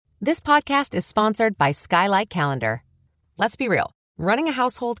This podcast is sponsored by Skylight Calendar. Let's be real. Running a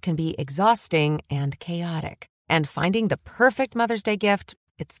household can be exhausting and chaotic. And finding the perfect Mother's Day gift,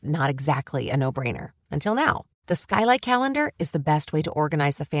 it's not exactly a no-brainer. Until now. The Skylight Calendar is the best way to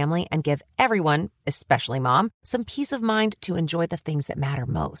organize the family and give everyone, especially mom, some peace of mind to enjoy the things that matter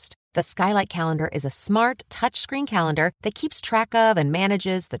most. The Skylight Calendar is a smart, touchscreen calendar that keeps track of and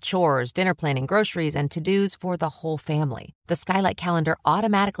manages the chores, dinner planning, groceries, and to-dos for the whole family. The Skylight Calendar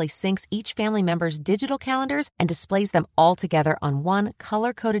automatically syncs each family member's digital calendars and displays them all together on one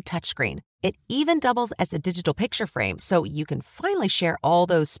color-coded touchscreen. It even doubles as a digital picture frame, so you can finally share all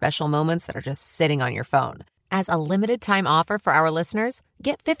those special moments that are just sitting on your phone. As a limited-time offer for our listeners,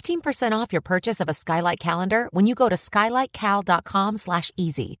 get 15% off your purchase of a Skylight Calendar when you go to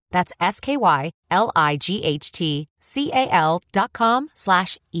skylightcal.com/easy. That's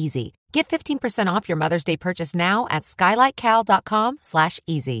SKYLIGHTCAL.com/easy. Get 15% off your Mother's Day purchase now at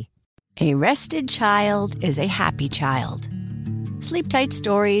skylightcal.com/easy. A rested child is a happy child. Sleep Tight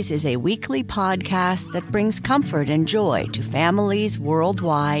Stories is a weekly podcast that brings comfort and joy to families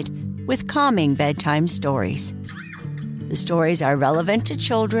worldwide with calming bedtime stories. The stories are relevant to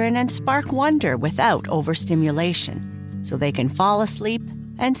children and spark wonder without overstimulation, so they can fall asleep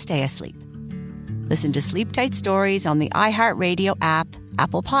and stay asleep. Listen to Sleep Tight Stories on the iHeartRadio app,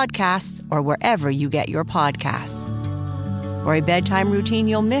 Apple Podcasts, or wherever you get your podcasts. For a bedtime routine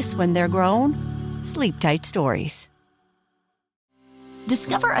you'll miss when they're grown, Sleep Tight Stories.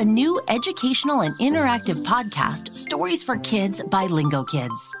 Discover a new educational and interactive podcast, Stories for Kids by Lingo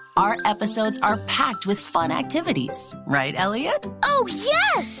Kids. Our episodes are packed with fun activities. Right, Elliot? Oh,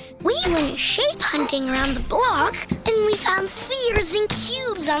 yes! We went shape hunting around the block, and we found spheres and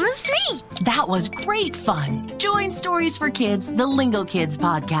cubes on the street. That was great fun. Join Stories for Kids, the Lingo Kids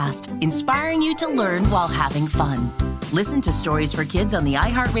podcast, inspiring you to learn while having fun. Listen to Stories for Kids on the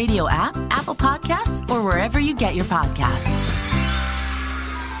iHeartRadio app, Apple Podcasts, or wherever you get your podcasts.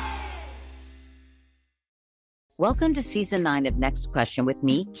 Welcome to Season 9 of Next Question with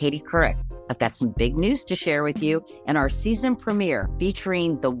me, Katie Couric. I've got some big news to share with you in our season premiere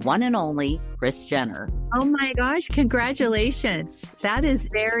featuring the one and only Kris Jenner. Oh my gosh, congratulations. That is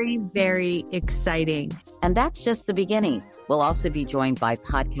very, very exciting. And that's just the beginning. We'll also be joined by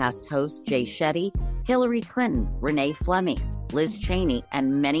podcast host Jay Shetty, Hillary Clinton, Renee Fleming, Liz Cheney,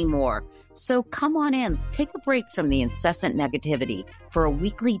 and many more. So come on in, take a break from the incessant negativity for a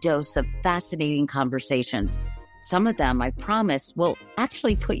weekly dose of fascinating conversations. Some of them, I promise, will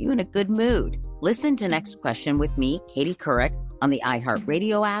actually put you in a good mood. Listen to Next Question with me, Katie Couric, on the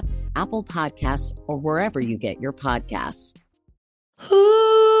iHeartRadio app, Apple Podcasts, or wherever you get your podcasts.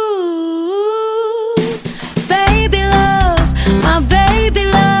 Ooh, baby love, my baby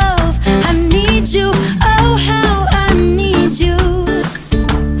love, I need you, oh how I need you.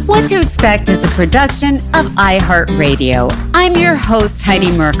 What to Expect is a production of iHeartRadio. I'm your host,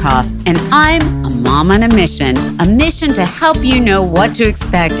 Heidi Murkoff, and I'm a mom on a mission to help you know what to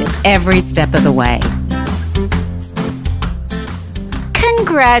expect every step of the way.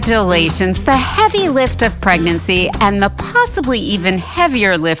 Congratulations, the heavy lift of pregnancy and the possibly even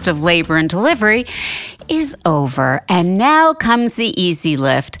heavier lift of labor and delivery is over, and now comes the easy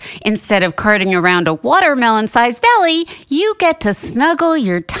lift. Instead of carting around a watermelon-sized belly, you get to snuggle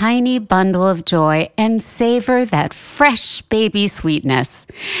your tiny bundle of joy and savor that fresh baby sweetness.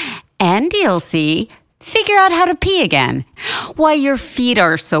 And you'll see, figure out how to pee again, why your feet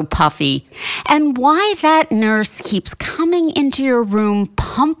are so puffy, and why that nurse keeps coming into your room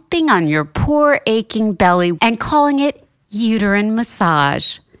pumping on your poor aching belly and calling it uterine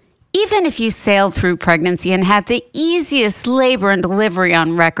massage. Even if you sailed through pregnancy and had the easiest labor and delivery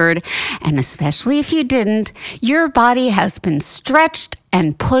on record, and especially if you didn't, your body has been stretched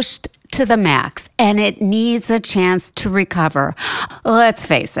and pushed to the max, and it needs a chance to recover. Let's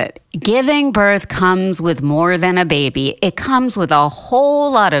face it, giving birth comes with more than a baby. It comes with a whole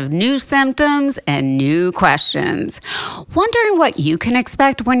lot of new symptoms and new questions. Wondering what you can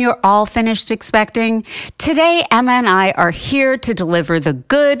expect when you're all finished expecting? Today, Emma and I are here to deliver the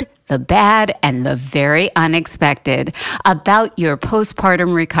good, the bad, and the very unexpected about your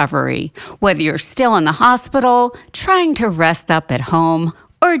postpartum recovery. Whether you're still in the hospital, trying to rest up at home,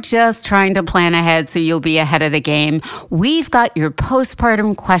 or just trying to plan ahead so you'll be ahead of the game, we've got your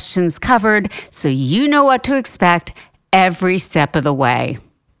postpartum questions covered so you know what to expect every step of the way.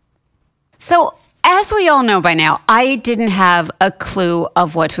 So, as we all know by now, I didn't have a clue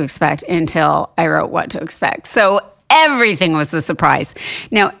of what to expect until I wrote What to Expect. So, everything was a surprise.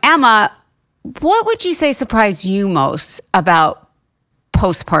 Now, Emma, what would you say surprised you most about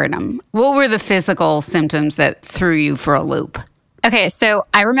postpartum? What were the physical symptoms that threw you for a loop? Okay, so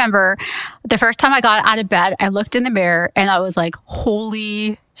I remember the first time I got out of bed, I looked in the mirror and I was like,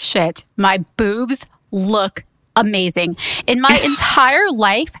 holy shit, my boobs look amazing. In my entire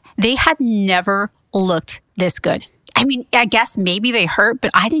life, they had never looked this good. I mean, I guess maybe they hurt, but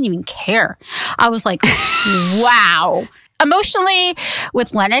I didn't even care. I was like, wow. Emotionally,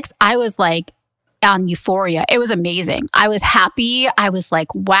 with Lennox, I was like on euphoria. It was amazing. I was happy. I was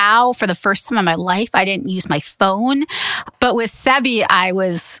like, wow. For the first time in my life, I didn't use my phone. But with Sebi, I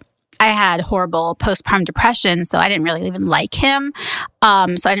had horrible postpartum depression, so I didn't really even like him. So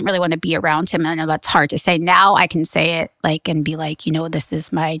I didn't really want to be around him. And I know that's hard to say. Now I can say it and be like, this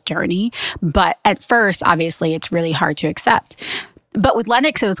is my journey. But at first, obviously, it's really hard to accept. But with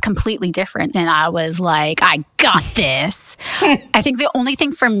Lennox, it was completely different. And I was like, I got this. I think the only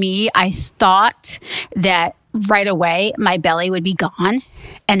thing for me, I thought that right away my belly would be gone,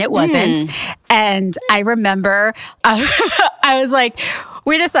 and it wasn't. And I remember I was like,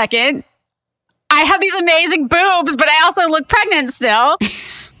 wait a second. I have these amazing boobs, but I also look pregnant still.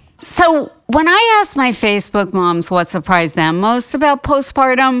 So when I asked my Facebook moms what surprised them most about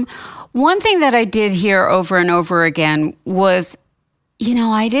postpartum, one thing that I did hear over and over again was,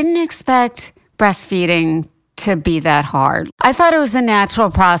 I didn't expect breastfeeding to be that hard. I thought it was a natural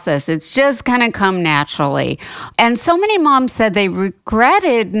process. It's just going to come naturally. And so many moms said they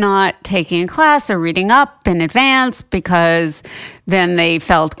regretted not taking a class or reading up in advance because then they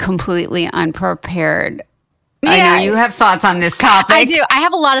felt completely unprepared. Yeah. I know you have thoughts on this topic. I do. I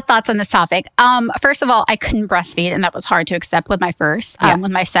have a lot of thoughts on this topic. First of all, I couldn't breastfeed, and that was hard to accept with my first.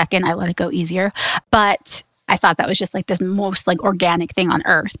 With my second, I let it go easier. But I thought that was just this most organic thing on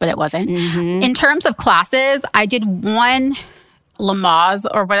earth, but it wasn't. Mm-hmm. In terms of classes, I did one Lamaze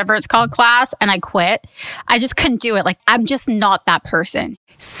or whatever it's called class, and I quit. I just couldn't do it. I'm just not that person.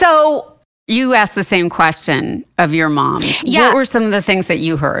 So you asked the same question of your mom. Yeah. What were some of the things that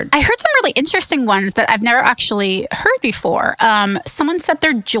you heard? I heard some really interesting ones that I've never actually heard before. Someone said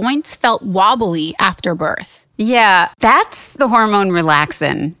their joints felt wobbly after birth. Yeah, that's the hormone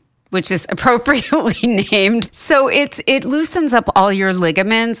relaxin, which is appropriately named. So it loosens up all your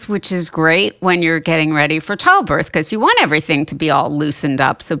ligaments, which is great when you're getting ready for childbirth because you want everything to be all loosened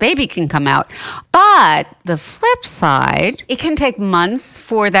up so baby can come out. But the flip side, it can take months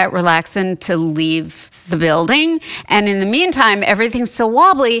for that relaxin to leave the building. And in the meantime, everything's still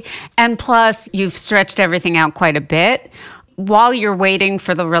wobbly. And plus, you've stretched everything out quite a bit. While you're waiting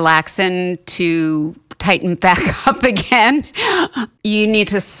for the relaxin to tighten back up again, you need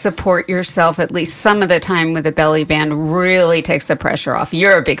to support yourself at least some of the time with a belly band. Really takes the pressure off.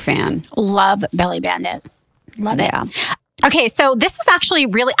 You're a big fan. Love belly bandit. Love it. Okay, so this is actually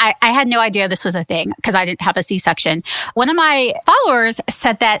really, I had no idea this was a thing because I didn't have a C-section. One of my followers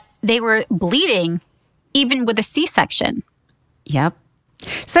said that they were bleeding even with a C-section. Yep.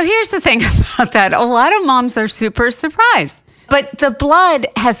 So here's the thing about that. A lot of moms are super surprised. But the blood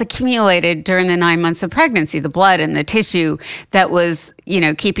has accumulated during the 9 months of pregnancy, the blood and the tissue that was,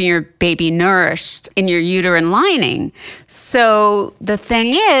 keeping your baby nourished in your uterine lining. So the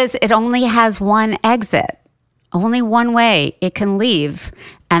thing is, it only has one exit, only one way it can leave.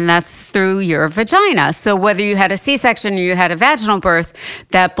 And that's through your vagina. So whether you had a C-section or you had a vaginal birth,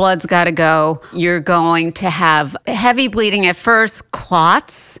 that blood's got to go. You're going to have heavy bleeding at first,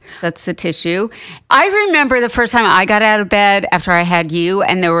 clots. That's the tissue. I remember the first time I got out of bed after I had you,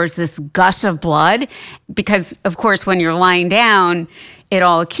 and there was this gush of blood because, of course, when you're lying down, it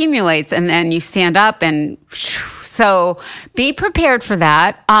all accumulates, and then you stand up and so be prepared for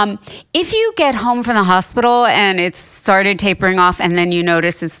that. If you get home from the hospital and it's started tapering off and then you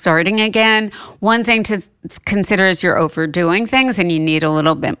notice it's starting again, one thing to consider is you're overdoing things and you need a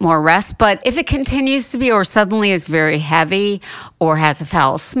little bit more rest. But if it continues to be or suddenly is very heavy or has a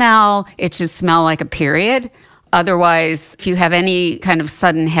foul smell, it should smell like a period. Otherwise, if you have any kind of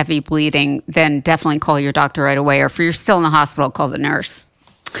sudden heavy bleeding, then definitely call your doctor right away. Or if you're still in the hospital, call the nurse.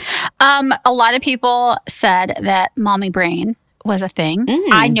 A lot of people said that mommy brain was a thing.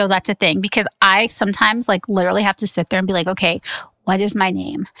 I know that's a thing because I sometimes literally have to sit there and be like, okay, what is my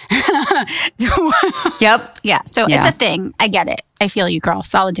name? Yep. Yeah. So it's a thing. I get it. I feel you, girl.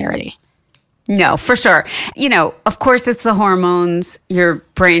 Solidarity. No, for sure. Of course, it's the hormones. Your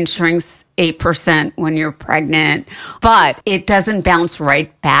brain shrinks 8% when you're pregnant, but it doesn't bounce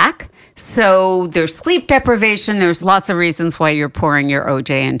right back. So there's sleep deprivation. There's lots of reasons why you're pouring your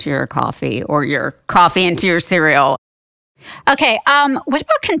OJ into your coffee or your coffee into your cereal. Okay. What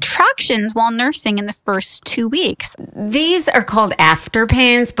about contractions while nursing in the first 2 weeks? These are called after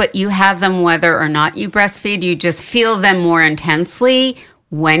pains, but you have them whether or not you breastfeed. You just feel them more intensely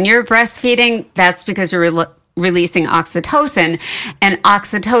when you're breastfeeding. That's because your releasing oxytocin. And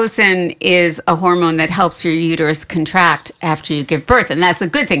oxytocin is a hormone that helps your uterus contract after you give birth. And that's a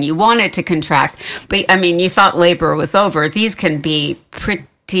good thing. You want it to contract. But I mean, you thought labor was over. These can be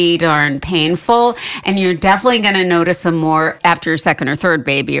pretty darn painful. And you're definitely going to notice them more after your second or third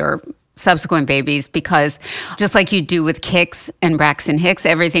baby or subsequent babies, because just like you do with Kicks and Braxton Hicks,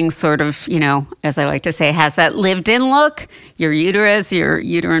 everything sort of, you know, as I like to say, has that lived in look, your uterus, your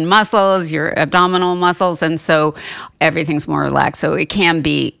uterine muscles, your abdominal muscles. And so everything's more relaxed. So it can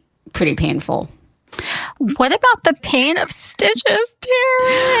be pretty painful. What about the pain of stitches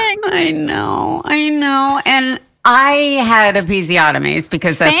tearing? I know. And I had episiotomies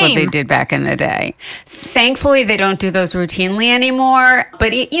because that's what they did back in the day. Thankfully, they don't do those routinely anymore.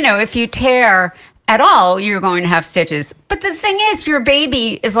 But, you know, if you tear at all, you're going to have stitches. But the thing is, your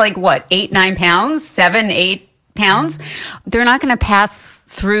baby is like, what, 8, 9 pounds, 7, 8 pounds? They're not going to pass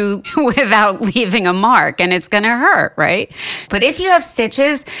through without leaving a mark, and it's going to hurt, right? But if you have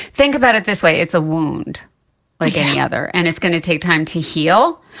stitches, think about it this way. It's a wound like any other, and it's going to take time to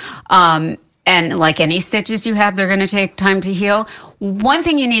heal. And like any stitches you have, they're going to take time to heal. One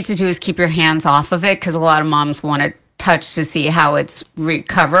thing you need to do is keep your hands off of it, because a lot of moms want to touch to see how it's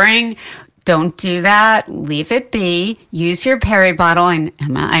recovering. Don't do that. Leave it be. Use your Peri bottle. And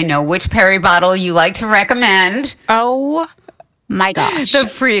Emma, I know which Peri bottle you like to recommend. Oh my gosh. The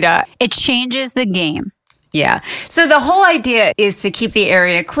Frida. It changes the game. Yeah. So the whole idea is to keep the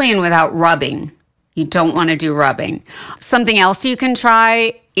area clean without rubbing. You don't want to do rubbing. Something else you can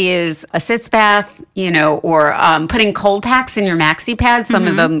try is a sitz bath, you know, or putting cold packs in your maxi pads. Some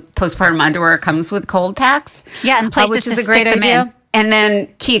of the postpartum underwear comes with cold packs. Yeah, and places which is to a great stick them idea. in. And then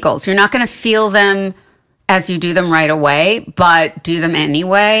Kegels. You're not going to feel them as you do them right away, but do them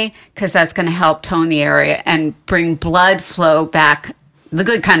anyway, because that's going to help tone the area and bring blood flow back, the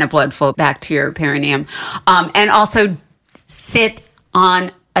good kind of blood flow back to your perineum. And also sit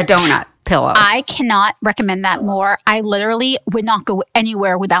on a donut pillow. I cannot recommend that more. I literally would not go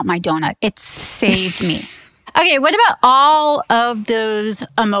anywhere without my donut. It saved me. Okay, what about all of those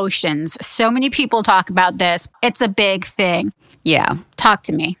emotions? So many people talk about this. It's a big thing. Yeah. Talk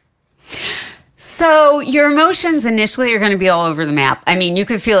to me. So your emotions initially are going to be all over the map. I mean, you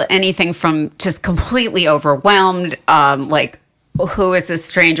could feel anything from just completely overwhelmed, like, who is this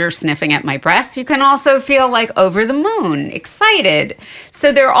stranger sniffing at my breast? You can also feel like over the moon, excited.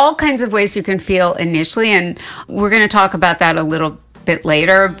 So there are all kinds of ways you can feel initially, and we're going to talk about that a little bit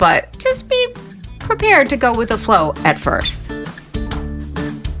later, but just be prepared to go with the flow at first.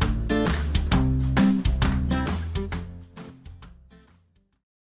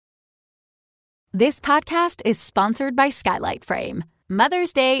 This podcast is sponsored by Skylight Frame.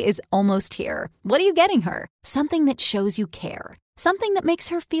 Mother's Day is almost here. What are you getting her? Something that shows you care. Something that makes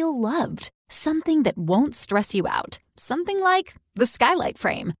her feel loved. Something that won't stress you out. Something like the Skylight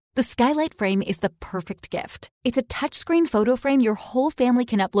Frame. The Skylight Frame is the perfect gift. It's a touchscreen photo frame your whole family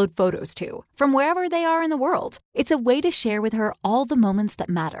can upload photos to, from wherever they are in the world. It's a way to share with her all the moments that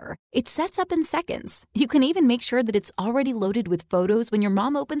matter. It sets up in seconds. You can even make sure that it's already loaded with photos when your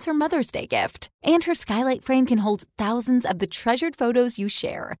mom opens her Mother's Day gift. And her Skylight Frame can hold thousands of the treasured photos you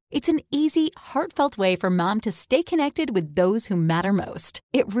share. It's an easy, heartfelt way for mom to stay connected with those who matter most.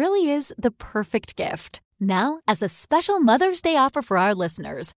 It really is the perfect gift. Now, as a special Mother's Day offer for our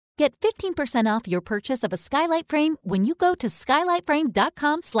listeners, get 15% off your purchase of a Skylight Frame when you go to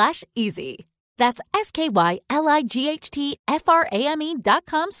skylightframe.com/easy. That's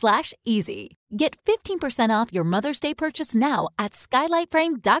SKYLIGHTFRAME.com/easy. Get 15% off your Mother's Day purchase now at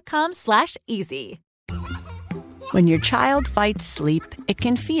skylightframe.com/easy. When your child fights sleep, it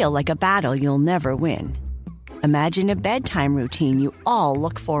can feel like a battle you'll never win. Imagine a bedtime routine you all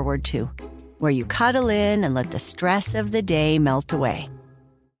look forward to, where you cuddle in and let the stress of the day melt away.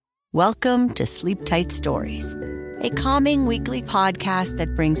 Welcome to Sleep Tight Stories, a calming weekly podcast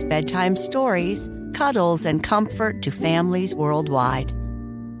that brings bedtime stories, cuddles, and comfort to families worldwide.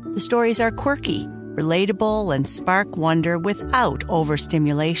 The stories are quirky, relatable, and spark wonder without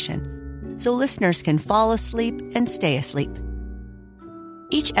overstimulation, so listeners can fall asleep and stay asleep.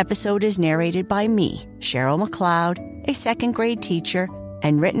 Each episode is narrated by me, Cheryl McLeod, a second-grade teacher,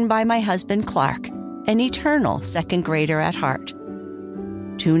 and written by my husband, Clark, an eternal second grader at heart.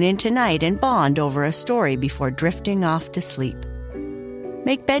 Tune in tonight and bond over a story before drifting off to sleep.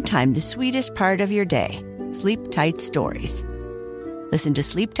 Make bedtime the sweetest part of your day. Sleep Tight Stories. Listen to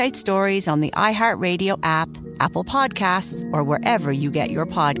Sleep Tight Stories on the iHeartRadio app, Apple Podcasts, or wherever you get your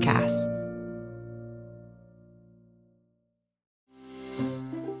podcasts.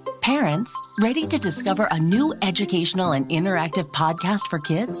 Parents, ready to discover a new educational and interactive podcast for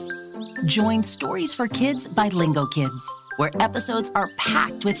kids? Join Stories for Kids by Lingo Kids, where episodes are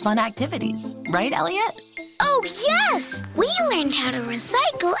packed with fun activities. Right, Elliot? Oh, yes! We learned how to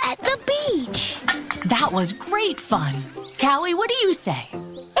recycle at the beach. That was great fun. Callie, what do you say?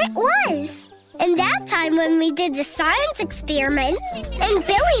 It was. And that time when we did the science experiments, and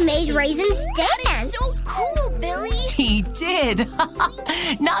Billy made raisins dance. So cool, Billy. He did.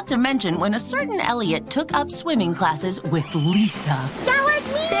 Not to mention when a certain Elliot took up swimming classes with Lisa. That was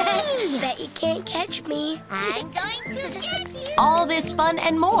me! Bet you can't catch me. I'm going to get you. All this fun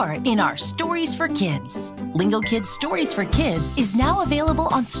and more in our Stories for Kids. Lingo Kids Stories for Kids is now available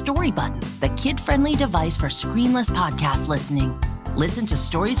on Storybutton, the kid-friendly device for screenless podcast listening. Listen to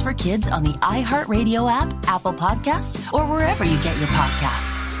Stories for Kids on the iHeartRadio app, Apple Podcasts, or wherever you get your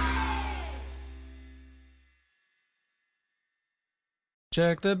podcasts.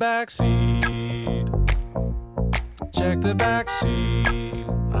 Check the back seat. Check the back seat.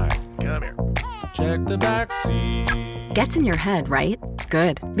 All right, come here. Check the back seat. Gets in your head, right?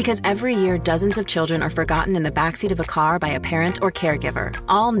 Good. Because every year, dozens of children are forgotten in the backseat of a car by a parent or caregiver.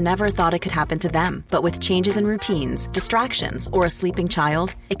 All never thought it could happen to them. But with changes in routines, distractions, or a sleeping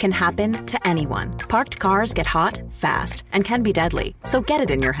child, it can happen to anyone. Parked cars get hot, fast, and can be deadly. So get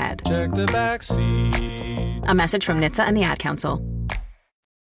it in your head. Check the back seat. A message from NHTSA and the Ad Council.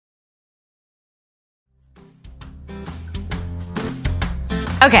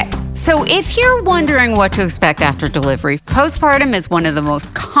 Okay, so if you're wondering what to expect after delivery, postpartum is one of the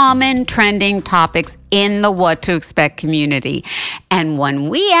most common trending topics in the What to Expect community. And when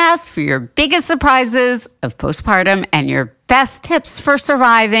we ask for your biggest surprises of postpartum and your best tips for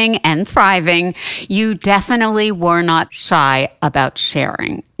surviving and thriving, you definitely were not shy about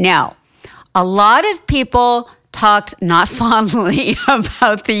sharing. Now, a lot of people talked not fondly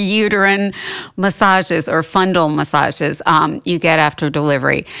about the uterine massages or fundal massages you get after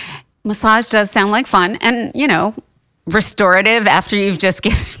delivery. Massage does sound like fun and, you know, restorative after you've just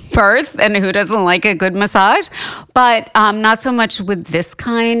given birth, and who doesn't like a good massage? But not so much with this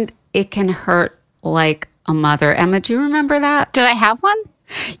kind. It can hurt like a mother. Emma, do you remember that? Did I have one?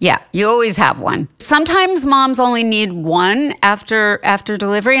 Yeah, you always have one. Sometimes moms only need one after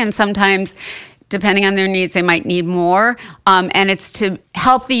delivery, and sometimes, depending on their needs, they might need more. And it's to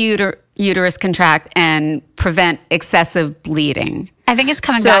help the uterus contract and prevent excessive bleeding. I think it's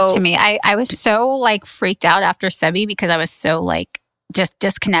coming back to me. I was so like freaked out after Sebi because I was so like just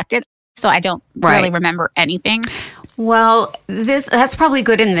disconnected. So I don't really remember anything. Well, that's probably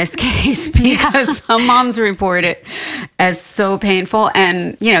good in this case because some moms report it as so painful.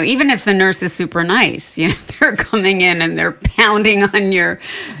 And, you know, even if the nurse is super nice, you know, they're coming in and they're pounding on your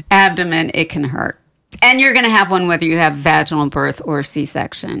abdomen, it can hurt. And you're going to have one whether you have vaginal birth or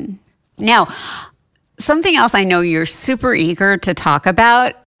C-section. Now, something else I know you're super eager to talk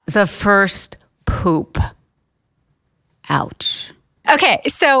about, the first poop. Ouch. Okay,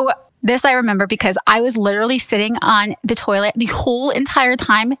 so this I remember because I was literally sitting on the toilet the whole entire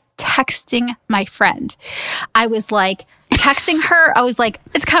time texting my friend. I was like texting her. I was like,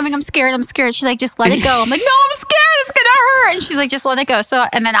 it's coming. I'm scared. She's like, just let it go. I'm like, no, I'm scared. It's going to hurt. And she's like, just let it go. So,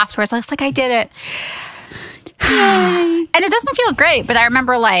 and then afterwards, I was like, I did it. And it doesn't feel great, but I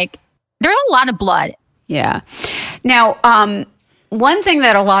remember like, there's a lot of blood. Yeah. Now, one thing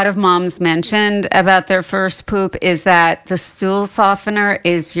that a lot of moms mentioned about their first poop is that the stool softener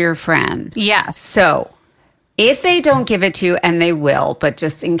is your friend. Yes. So if they don't give it to you, and they will, but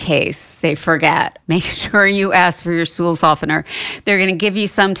just in case they forget, make sure you ask for your stool softener. They're going to give you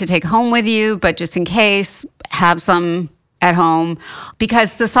some to take home with you, but just in case, have some at home,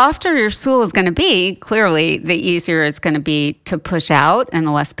 because the softer your stool is going to be, clearly, the easier it's going to be to push out and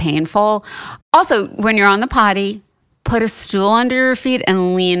the less painful. Also, when you're on the potty, put a stool under your feet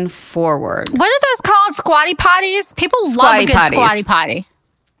and lean forward. What are those called? Squatty potties? People love a good squatty potty.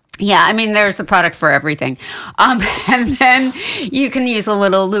 Yeah, I mean, there's a product for everything. And then you can use a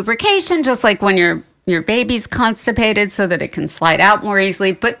little lubrication, just like when your baby's constipated, so that it can slide out more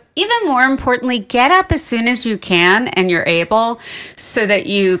easily. But even more importantly, get up as soon as you can and you're able, so that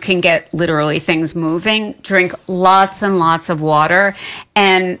you can get literally things moving. Drink lots and lots of water.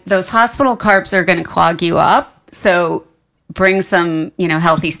 And those hospital carbs are going to clog you up. So bring some,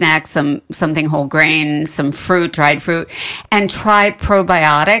 healthy snacks, something whole grain, some fruit, dried fruit, and try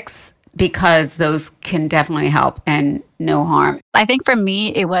probiotics, because those can definitely help and no harm. I think for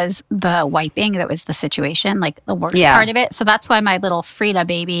me, it was the wiping that was the situation, like the worst part of it. So that's why my little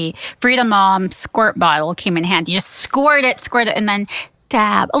Frida Mom squirt bottle came in handy. Just squirt it, and then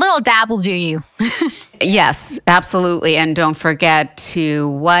dab. A little dab will do you. Yes, absolutely. And don't forget to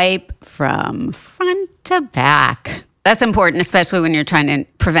wipe from front to back. That's important, especially when you're trying to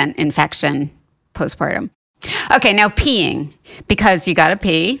prevent infection postpartum. Okay, now peeing, because you got to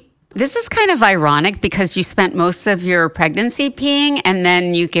pee. This is kind of ironic because you spent most of your pregnancy peeing and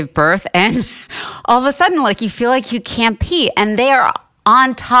then you give birth and all of a sudden, like, you feel like you can't pee and they are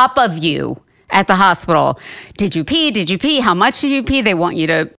on top of you at the hospital. Did you pee? Did you pee? How much did you pee? They want you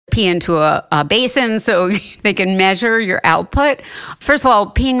to pee into a basin so they can measure your output. First of all,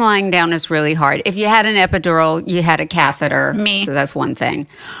 peeing lying down is really hard. If you had an epidural, you had a catheter. So that's one thing.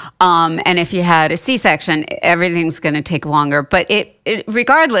 And if you had a C-section, everything's going to take longer. But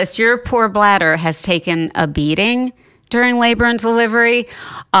regardless, your poor bladder has taken a beating during labor and delivery,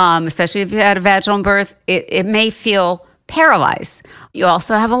 especially if you had a vaginal birth. It may feel paralyzed. You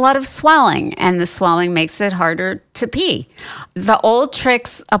also have a lot of swelling, and the swelling makes it harder to pee. The old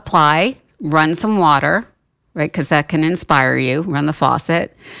tricks apply. Run some water, right? Because that can inspire you. Run the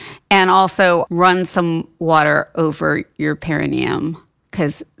faucet. And also run some water over your perineum,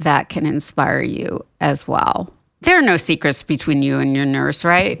 because that can inspire you as well. There are no secrets between you and your nurse,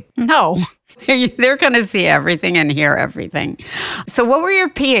 right? No. They're going to see everything and hear everything. So what were your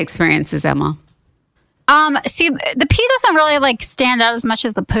pee experiences, Emma? See, the pee doesn't really like stand out as much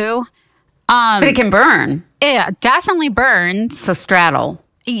as the poo. But it can burn. Yeah, definitely burns. So straddle.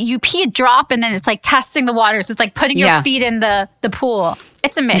 You pee a drop and then it's like testing the waters. It's like putting your feet in the pool.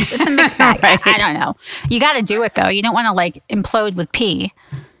 It's a mix. It's a mixed bag. Right. I don't know. You got to do it though. You don't want to like implode with pee.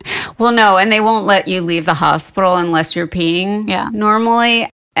 Well, no, and they won't let you leave the hospital unless you're peeing normally.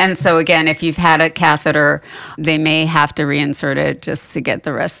 And so again, if you've had a catheter, they may have to reinsert it just to get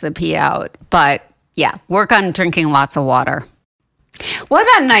the rest of the pee out. But yeah, work on drinking lots of water. What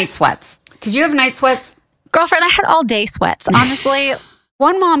about night sweats? Did you have night sweats? Girlfriend, I had all day sweats, honestly.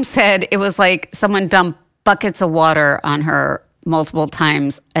 One mom said it was like someone dumped buckets of water on her multiple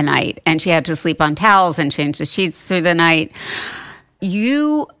times a night, and she had to sleep on towels and change the sheets through the night.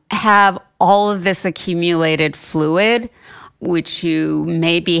 You have all of this accumulated fluid, which you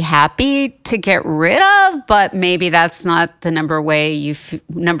may be happy to get rid of, but maybe that's not the number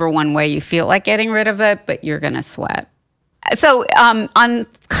one way you feel like getting rid of it, but you're going to sweat. So on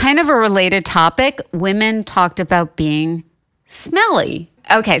kind of a related topic, women talked about being smelly.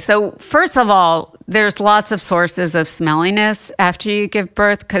 Okay, so first of all, there's lots of sources of smelliness after you give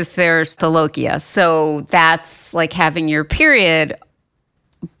birth because there's the lochia. So that's like having your period,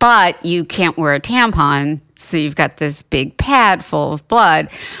 but you can't wear a tampon. So you've got this big pad full of blood.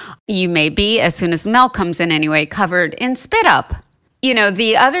 You may be, as soon as milk comes in anyway, covered in spit up. You know,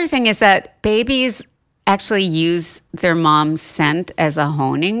 the other thing is that babies actually use their mom's scent as a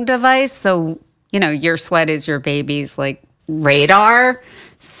honing device. So, you know, your sweat is your baby's like radar.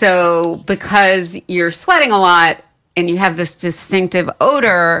 So because you're sweating a lot and you have this distinctive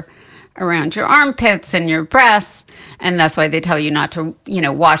odor around your armpits and your breasts, and that's why they tell you not to, you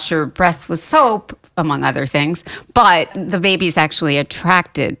know, wash your breasts with soap, among other things. But the baby's actually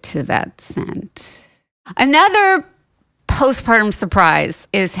attracted to that scent. Another postpartum surprise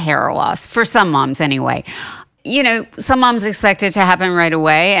is hair loss, for some moms anyway. You know, some moms expect it to happen right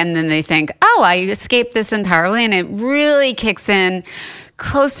away, and then they think, oh, I escaped this entirely, and it really kicks in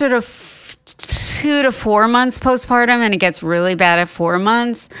closer to 2 to 4 months postpartum, and it gets really bad at 4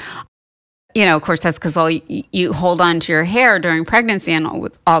 months. You know, of course, that's because you hold on to your hair during pregnancy and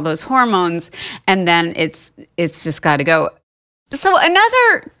with all those hormones, and then it's just got to go. So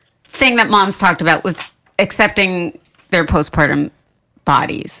another thing that moms talked about was accepting their postpartum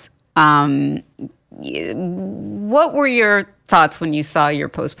bodies. What were your thoughts when you saw your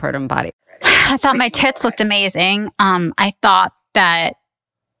postpartum body? I thought my tits looked amazing. I thought that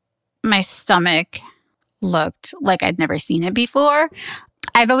my stomach looked like I'd never seen it before.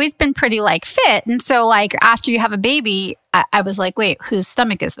 I've always been pretty like fit. And so like after you have a baby, I was like, wait, whose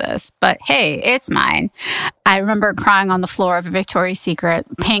stomach is this? But hey, it's mine. I remember crying on the floor of a Victoria's Secret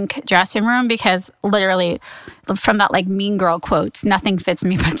pink dressing room because literally from that like Mean Girl quotes, nothing fits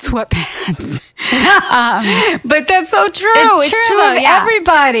me but sweatpants. But that's so true. It's true of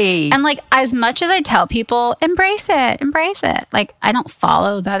everybody. And like as much as I tell people, embrace it. Like I don't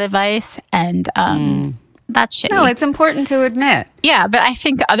follow that advice. And that's shitty. No, it's important to admit. Yeah, but I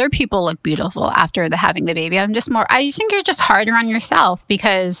think other people look beautiful after having the baby. I think you're just harder on yourself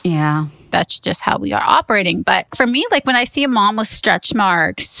because that's just how we are operating. But for me, like when I see a mom with stretch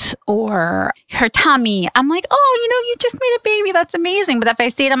marks or her tummy, I'm like, oh, you know, you just made a baby. That's amazing. But if I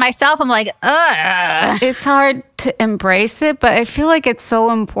see it on myself, I'm like, ugh. It's hard to embrace it, but I feel like it's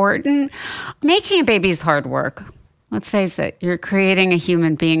so important. Making a baby is hard work. Let's face it. You're creating a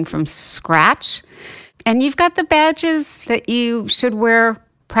human being from scratch. And you've got the badges that you should wear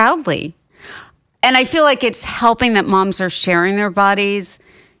proudly. And I feel like it's helping that moms are sharing their bodies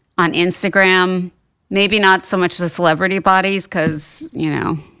on Instagram. Maybe not so much the celebrity bodies because,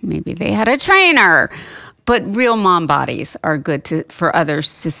 maybe they had a trainer. But real mom bodies are good for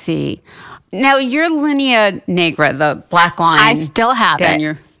others to see. Now, your Linea Negra, the black line. I still have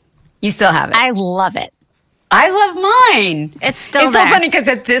it. You still have it? I love it. I love mine. It's still It's there. so funny because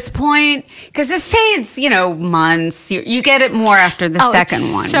at this point, because it fades, months. You get it more after the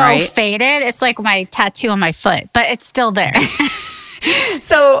second one, right? So faded. It's like my tattoo on my foot, but it's still there.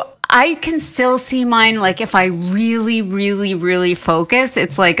 So I can still see mine. Like if I really, really, really focus,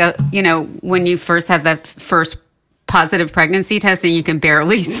 it's like when you first have that first positive pregnancy test and you can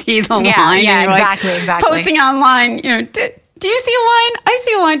barely see the line. Yeah, and exactly. Posting online, do you see a line? I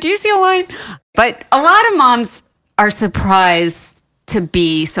see a line. Do you see a line? But a lot of moms are surprised to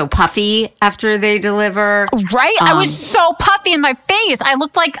be so puffy after they deliver. Right? I was so puffy in my face. I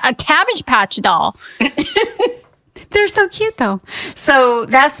looked like a Cabbage Patch doll. They're so cute, though. So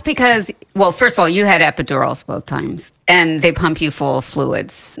that's because, well, first of all, you had epidurals both times, and they pump you full of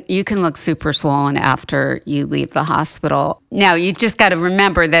fluids. You can look super swollen after you leave the hospital. Now, you just got to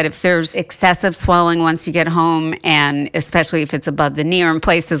remember that if there's excessive swelling once you get home, and especially if it's above the knee or in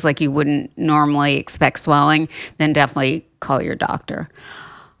places like you wouldn't normally expect swelling, then definitely call your doctor.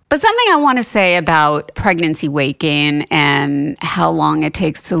 But something I want to say about pregnancy weight gain and how long it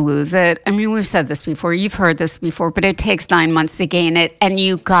takes to lose it. I mean, we've said this before. You've heard this before, but it takes 9 months to gain it. And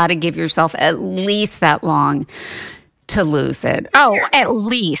you got to give yourself at least that long to lose it. Oh, at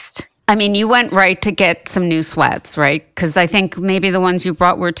least. I mean, you went right to get some new sweats, right? Because I think maybe the ones you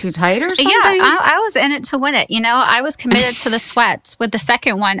brought were too tight or something. Yeah, I was in it to win it. I was committed to the sweats. With the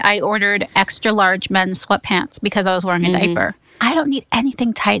second one, I ordered extra large men's sweatpants because I was wearing a diaper. I don't need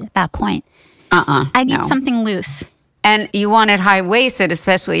anything tight at that point. I need something loose. And you want it high-waisted,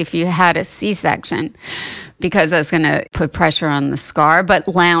 especially if you had a C-section, because that's going to put pressure on the scar. But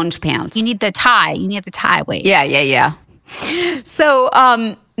lounge pants. You need the tie. You need the tie waist. Yeah. So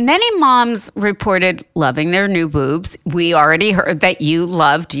many moms reported loving their new boobs. We already heard that you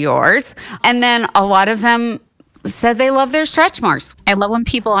loved yours. And then a lot of them said they love their stretch marks. I love when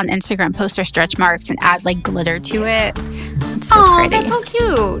people on Instagram post their stretch marks and add like glitter to it. It's so pretty. That's so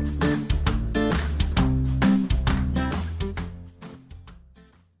cute.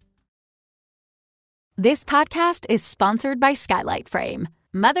 This podcast is sponsored by Skylight Frame.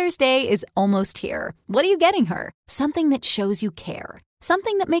 Mother's Day is almost here. What are you getting her? Something that shows you care.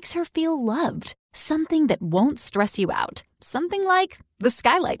 Something that makes her feel loved. Something that won't stress you out. Something like the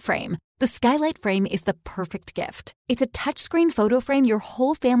Skylight Frame. The Skylight Frame is the perfect gift. It's a touchscreen photo frame your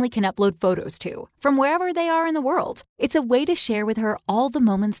whole family can upload photos to, from wherever they are in the world. It's a way to share with her all the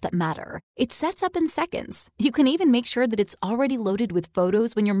moments that matter. It sets up in seconds. You can even make sure that it's already loaded with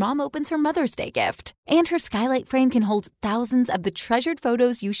photos when your mom opens her Mother's Day gift. And her Skylight Frame can hold thousands of the treasured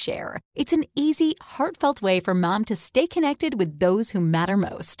photos you share. It's an easy, heartfelt way for mom to stay connected with those who matter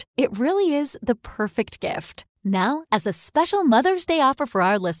most. It really is the perfect gift. Now, as a special Mother's Day offer for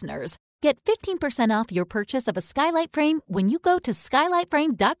our listeners, get 15% off your purchase of a Skylight Frame when you go to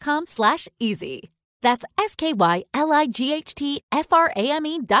skylightframe.com/easy. That's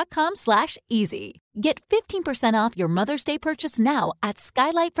SKYLIGHTFRAME.com/easy. Get 15% off your Mother's Day purchase now at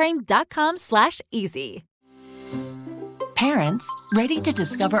skylightframe.com/easy. Parents, ready to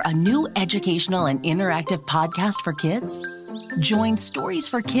discover a new educational and interactive podcast for kids? Join Stories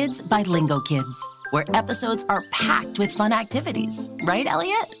for Kids by Lingo Kids, where episodes are packed with fun activities. Right,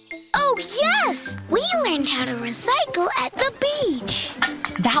 Elliot? Oh, yes! We learned how to recycle at the beach.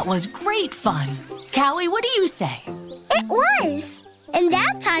 That was great fun. Callie, what do you say? It was. And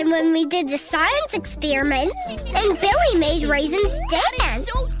that time when we did the science experiments and Billy made raisins dance.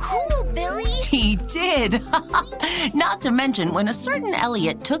 So cool, Billy. He did. Not to mention when a certain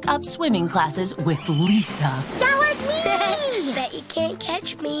Elliot took up swimming classes with Lisa. That was me. Bet you can't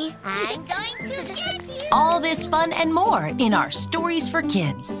catch me. I'm going to get you. All this fun and more in our Stories for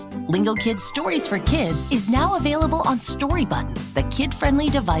Kids. Lingo Kids Stories for Kids is now available on Storybutton, the kid-friendly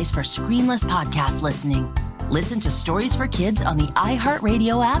device for screenless podcast listening. Listen to Stories for Kids on the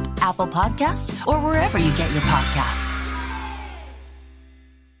iHeartRadio app, Apple Podcasts, or wherever you get your podcasts.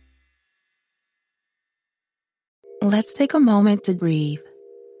 Let's take a moment to breathe.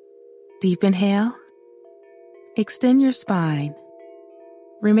 Deep inhale. Extend your spine.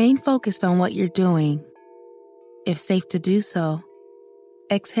 Remain focused on what you're doing. If safe to do so,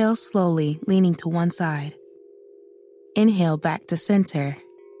 exhale slowly, leaning to one side. Inhale back to center.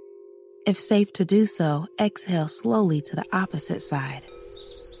 If safe to do so, exhale slowly to the opposite side.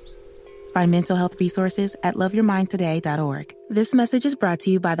 Find mental health resources at loveyourmindtoday.org. This message is brought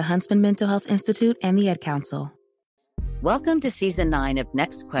to you by the Huntsman Mental Health Institute and the Ad Council. Welcome to Season 9 of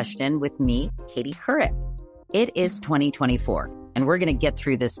Next Question with me, Katie Couric. It is 2024, and we're going to get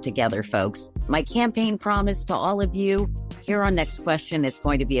through this together, folks. My campaign promise to all of you here on Next Question, it's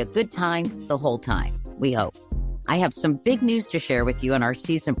going to be a good time the whole time, we hope. I have some big news to share with you in our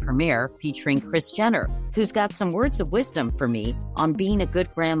season premiere featuring Kris Jenner, who's got some words of wisdom for me on being a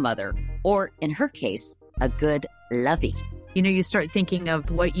good grandmother, or in her case, a good lovey. You know, you start thinking of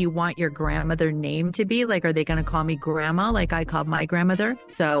what you want your grandmother name to be. Like, are they going to call me grandma like I called my grandmother?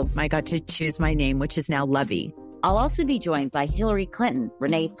 So I got to choose my name, which is now Lovey. I'll also be joined by Hillary Clinton,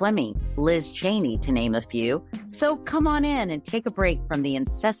 Renee Fleming, Liz Cheney, to name a few. So come on in and take a break from the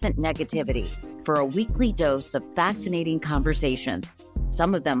incessant negativity for a weekly dose of fascinating conversations.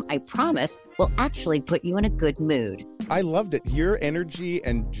 Some of them, I promise, will actually put you in a good mood. I loved it. Your energy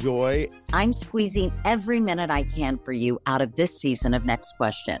and joy. I'm squeezing every minute I can for you out of this season of Next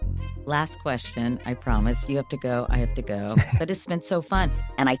Question. Last question, I promise. You have to go, I have to go. But it's been so fun,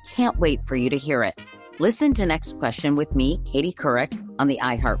 and I can't wait for you to hear it. Listen to Next Question with me, Katie Couric, on the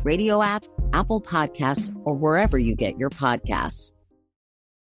iHeartRadio app, Apple Podcasts, or wherever you get your podcasts.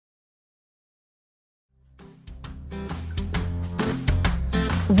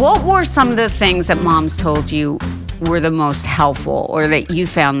 What were some of the things that moms told you were the most helpful, or that you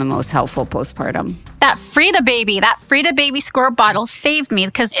found the most helpful postpartum? That Frida Baby squirt bottle saved me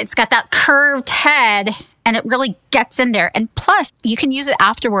because it's got that curved head and it really gets in there. And plus, you can use it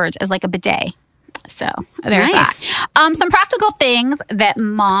afterwards as like a bidet. So there's that. Some practical things that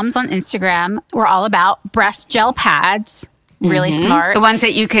moms on Instagram were all about: breast gel pads, really smart. The ones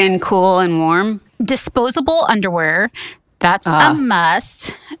that you can cool and warm. Disposable underwear. That's a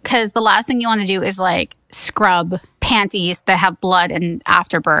must, because the last thing you want to do is like scrub panties that have blood and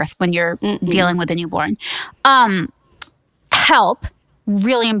afterbirth when you're dealing with a newborn. Help,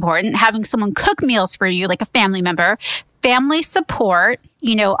 really important. Having someone cook meals for you, like a family member. Family support.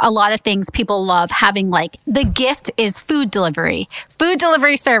 You know, a lot of things people love having, like the gift is food delivery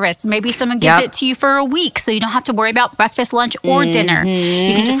service. Maybe someone gives it to you for a week so you don't have to worry about breakfast, lunch, or dinner.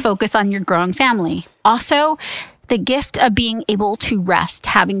 You can just focus on your growing family. Also, the gift of being able to rest,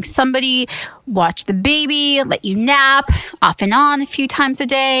 having somebody watch the baby, let you nap off and on a few times a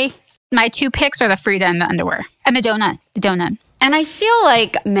day. My two picks are the Frida and the underwear, and the donut. And I feel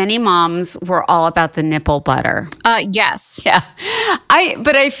like many moms were all about the nipple butter. Yes. Yeah.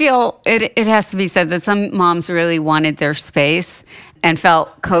 But I feel it has to be said that some moms really wanted their space and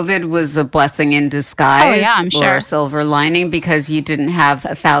felt COVID was a blessing in disguise. Oh, yeah, I'm sure. Or a silver lining, because you didn't have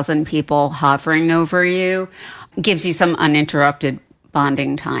 1,000 people hovering over you. Gives you some uninterrupted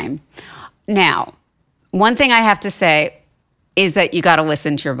bonding time. Now, one thing I have to say is that you got to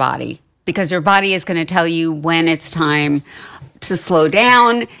listen to your body, because your body is going to tell you when it's time to slow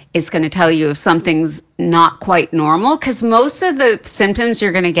down. It's going to tell you if something's not quite normal, because most of the symptoms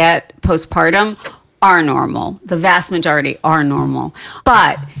you're going to get postpartum are normal. The vast majority are normal.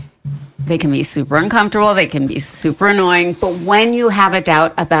 But they can be super uncomfortable. They can be super annoying. But when you have a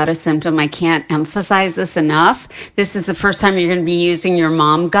doubt about a symptom, I can't emphasize this enough. This is the first time you're going to be using your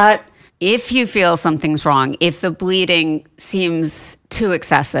mom gut. If you feel something's wrong, if the bleeding seems too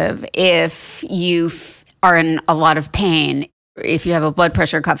excessive, if you are in a lot of pain, if you have a blood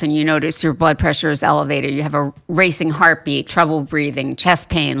pressure cuff and you notice your blood pressure is elevated, you have a racing heartbeat, trouble breathing, chest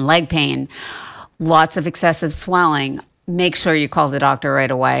pain, leg pain, lots of excessive swelling, make sure you call the doctor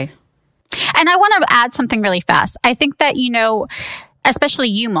right away. And I want to add something really fast. I think that, you know, especially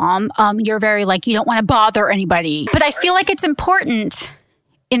you, Mom, you're very like, you don't want to bother anybody. But I feel like it's important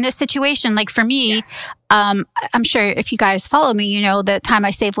in this situation. Like for me, I'm sure if you guys follow me, you know the time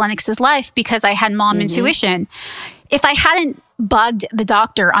I saved Lennox's life because I had mom intuition. If I hadn't bugged the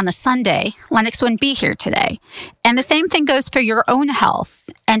doctor on a Sunday, Lennox wouldn't be here today. And the same thing goes for your own health.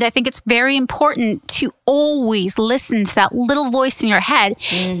 And I think it's very important to always listen to that little voice in your head,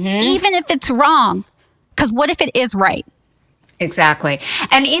 even if it's wrong. Because what if it is right? Exactly.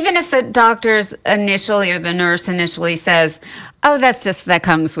 And even if the doctor's initially or the nurse initially says, oh, that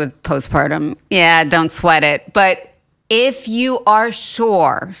comes with postpartum. Yeah, don't sweat it. But if you are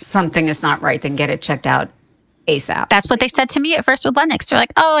sure something is not right, then get it checked out ASAP. That's what they said to me at first with Lennox. They're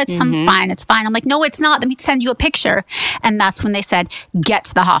like, oh, it's fine. It's fine. I'm like, no, it's not. Let me send you a picture. And that's when they said, get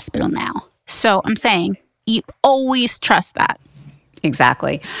to the hospital now. So I'm saying you always trust that.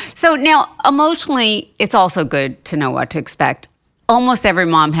 Exactly. So now emotionally, it's also good to know what to expect. Almost every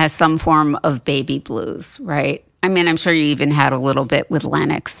mom has some form of baby blues, right? I mean, I'm sure you even had a little bit with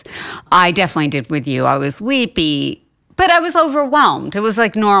Lennox. I definitely did with you. I was weepy, But I was overwhelmed. It was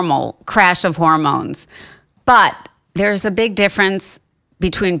like normal crash of hormones. But there's a big difference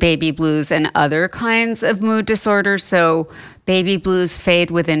between baby blues and other kinds of mood disorders. So baby blues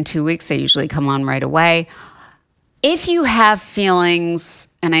fade within 2 weeks. They usually come on right away. If you have feelings,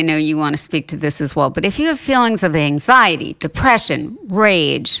 and I know you want to speak to this as well, but if you have feelings of anxiety, depression,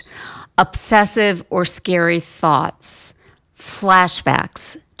 rage, obsessive or scary thoughts,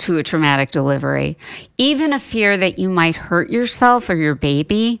 flashbacks to a traumatic delivery, even a fear that you might hurt yourself or your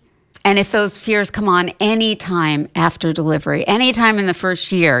baby, and if those fears come on anytime after delivery, anytime in the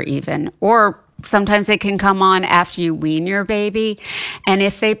first year even, or sometimes they can come on after you wean your baby, and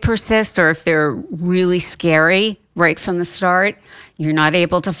if they persist or if they're really scary right from the start, you're not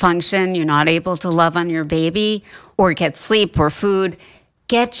able to function, you're not able to love on your baby or get sleep or food,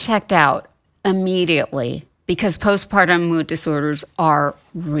 get checked out immediately because postpartum mood disorders are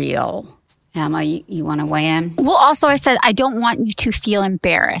real. Emma, you want to weigh in? Well, also I said, I don't want you to feel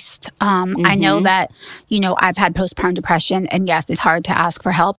embarrassed. I know that, I've had postpartum depression and yes, it's hard to ask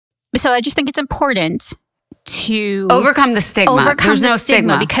for help. So I just think it's important to overcome the stigma. There's no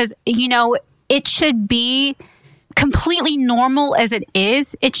stigma because, it should be completely normal as it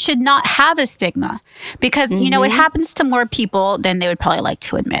is. It should not have a stigma because, it happens to more people than they would probably like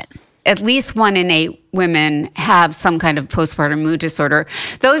to admit. At least 1 in 8 women have some kind of postpartum mood disorder.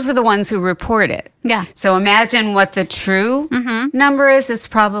 Those are the ones who report it. Yeah. So imagine what the true number is. It's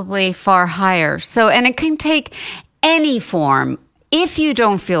probably far higher. So, and it can take any form if you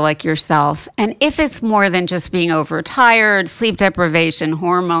don't feel like yourself. And if it's more than just being overtired, sleep deprivation,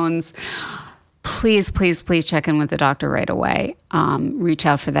 hormones, please, please, please check in with the doctor right away. Reach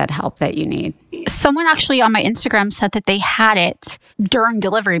out for that help that you need. Someone actually on my Instagram said that they had it during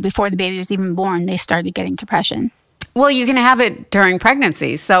delivery before the baby was even born. They started getting depression. Well, you can have it during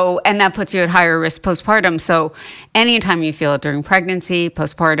pregnancy. And that puts you at higher risk postpartum. So anytime you feel it during pregnancy,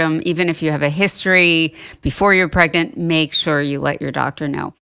 postpartum, even if you have a history before you're pregnant, make sure you let your doctor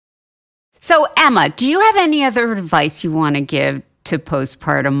know. So Emma, do you have any other advice you want to give to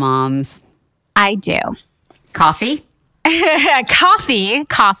postpartum moms? I do. Coffee? Coffee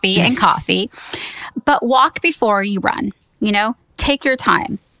and coffee. But walk before you run. Take your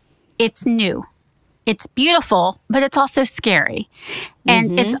time. It's new. It's beautiful, but it's also scary.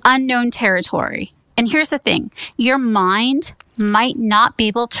 And it's unknown territory. And here's the thing. Your mind might not be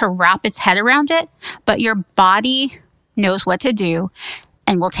able to wrap its head around it, but your body knows what to do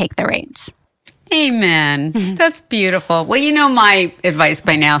and will take the reins. Amen. That's beautiful. Well, you know my advice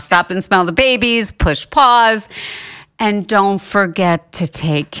by now. Stop and smell the babies, push pause, and don't forget to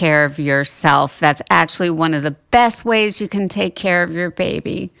take care of yourself. That's actually one of the best ways you can take care of your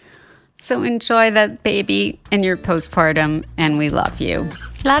baby. So enjoy that baby and your postpartum, and we love you.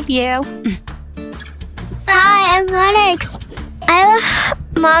 Love you. Hi, I love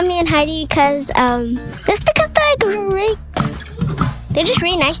Mommy and Heidi because they're just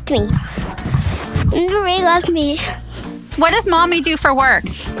really nice to me. And they really love me. What does Mommy do for work?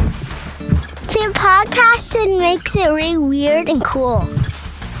 She podcasts and makes it really weird and cool.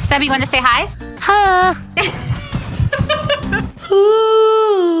 Sam, you want to say hi? Hi.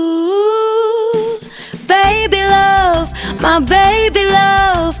 Ooh, baby love, my baby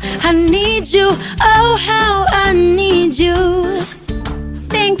love, I need you, oh how I need you.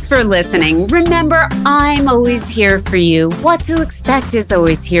 Thanks for listening. Remember, I'm always here for you. What to Expect is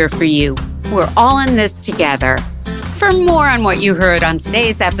always here for you. We're all in this together. For more on what you heard on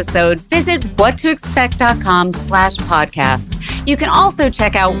today's episode, visit whattoexpect.com/podcast. You can also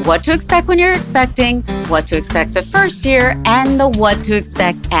check out What to Expect When You're Expecting, What to Expect the First Year, and the What to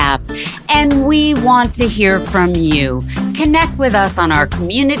Expect app. And we want to hear from you. Connect with us on our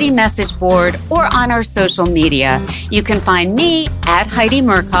community message board or on our social media. You can find me at Heidi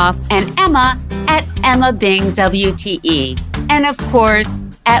Murkoff and Emma at Emma Bing WTE. And of course,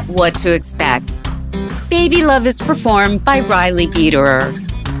 at What to Expect. Baby Love is performed by Riley Biederer.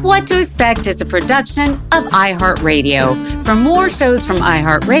 What to Expect is a production of iHeartRadio. For more shows from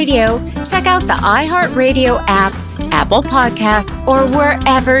iHeartRadio, check out the iHeartRadio app, Apple Podcasts, or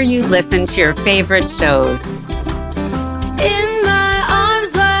wherever you listen to your favorite shows. In my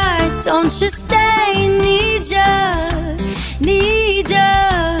arms, why don't you stay? Need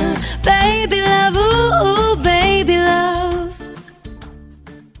ya, baby love, ooh, baby love.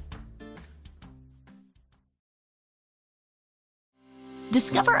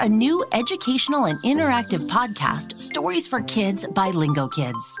 Discover a new educational and interactive podcast, Stories for Kids by Lingo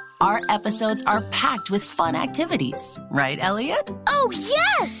Kids. Our episodes are packed with fun activities. Right, Elliot? Oh,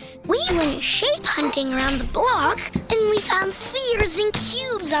 yes! We went shape hunting around the block, and we found spheres and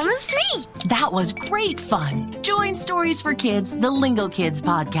cubes on the street. That was great fun. Join Stories for Kids, the Lingo Kids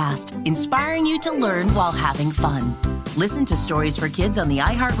podcast, inspiring you to learn while having fun. Listen to Stories for Kids on the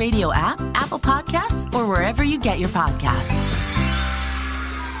iHeartRadio app, Apple Podcasts, or wherever you get your podcasts.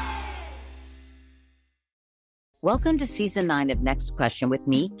 Welcome to Season 9 of Next Question with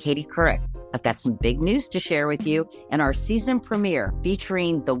me, Katie Couric. I've got some big news to share with you in our season premiere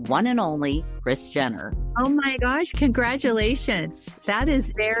featuring the one and only Kris Jenner. Oh my gosh, congratulations. That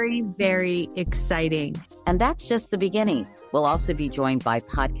is very, very exciting. And that's just the beginning. We'll also be joined by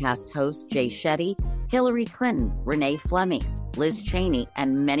podcast host Jay Shetty, Hillary Clinton, Renee Fleming, Liz Cheney,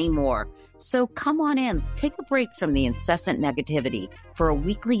 and many more. So come on in, take a break from the incessant negativity for a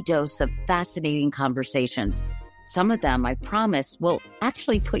weekly dose of fascinating conversations. Some of them, I promise, will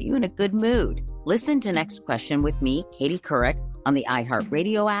actually put you in a good mood. Listen to Next Question with me, Katie Couric, on the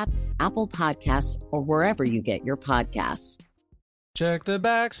iHeartRadio app, Apple Podcasts, or wherever you get your podcasts. Check the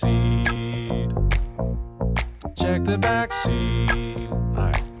back seat. Check the back seat. All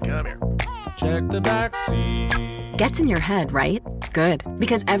right, come here. Check the back seat. Gets in your head, right? Good.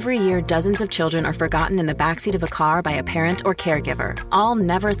 Because every year, dozens of children are forgotten in the backseat of a car by a parent or caregiver. All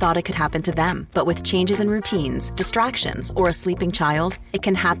never thought it could happen to them. But with changes in routines, distractions, or a sleeping child, it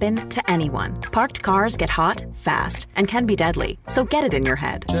can happen to anyone. Parked cars get hot, fast, and can be deadly. So get it in your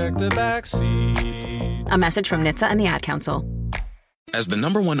head. Check the back seat. A message from NHTSA and the Ad Council. As the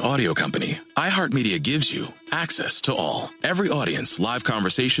 #1 audio company, iHeartMedia gives you access to all. Every audience, live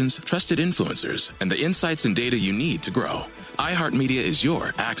conversations, trusted influencers, and the insights and data you need to grow. iHeartMedia is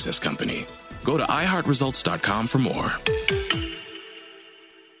your access company. Go to iHeartResults.com for more.